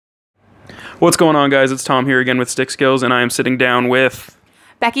What's going on, guys? It's Tom here again with Stick Skills, and I am sitting down with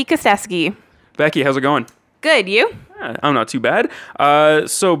Becky Kostecki. Becky. How's it going? Good, you? I'm not too bad.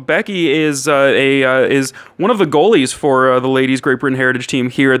 So Becky is is one of the goalies for the ladies Great Britain Heritage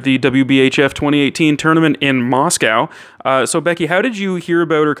Team here at the WBHF 2018 tournament in Moscow. So Becky, how did you hear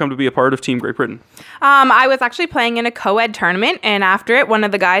about or come to be a part of Team Great Britain? I was actually playing in a co-ed tournament, and after it, one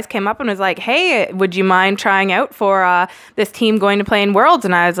of the guys came up and was like, "Hey, would you mind trying out for this team going to play in Worlds?"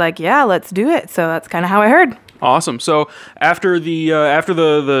 And I was like, "Yeah, let's do it." So that's kind of how I heard. Awesome. So after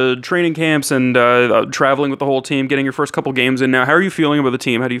the training camps and traveling with the whole team, getting your first couple games in now, how are you feeling about the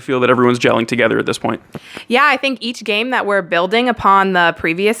team? How do you feel that everyone's gelling together at this point? Yeah, I think each game that we're building upon the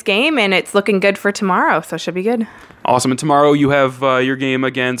previous game, and it's looking good for tomorrow, so it should be good. Awesome. And tomorrow you have your game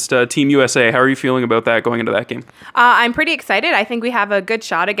against Team USA. How are you feeling about that going into that game? I'm pretty excited. I think we have a good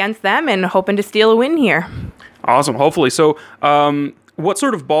shot against them and hoping to steal a win here. Awesome. Hopefully. So, what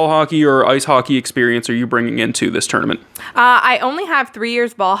sort of ball hockey or ice hockey experience are you bringing into this tournament? I only have 3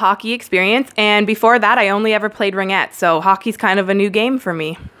 years ball hockey experience, and before that, I only ever played ringette, so hockey's kind of a new game for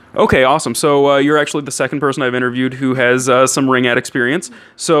me. Okay, awesome. So you're actually the second person I've interviewed who has some ringette experience.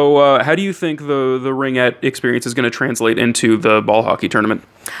 So how do you think the ringette experience is going to translate into the ball hockey tournament?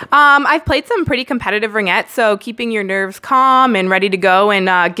 I've played some pretty competitive ringette, so keeping your nerves calm and ready to go,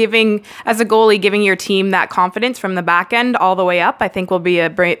 and giving, as a goalie, giving your team that confidence from the back end all the way up, I think will be a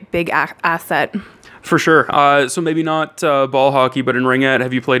big asset. For sure. So maybe not ball hockey, but in ringette,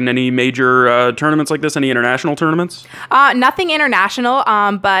 have you played in any major tournaments like this? Any international tournaments? Nothing international,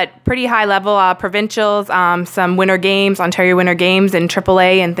 but pretty high level provincials, some winter games, Ontario winter games, and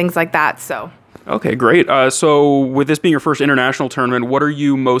AAA and things like that. So. Okay, great. So with this being your first international tournament, what are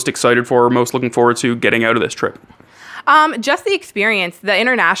you most excited for or most looking forward to getting out of this trip? Just the experience. The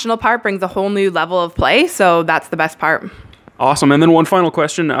international part brings a whole new level of play, so that's the best part. Awesome. And then one final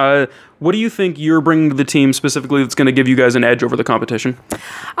question. What do you think you're bringing to the team specifically that's going to give you guys an edge over the competition?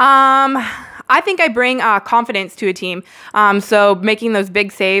 I think I bring confidence to a team. So making those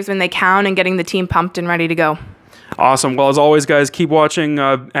big saves when they count and getting the team pumped and ready to go. Awesome. Well, as always, guys, keep watching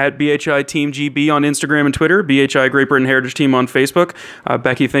at BHI Team GB on Instagram and Twitter, BHI Great Britain Heritage Team on Facebook.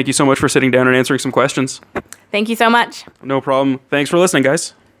 Becky, thank you so much for sitting down and answering some questions. Thank you so much. No problem. Thanks for listening,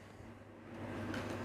 guys.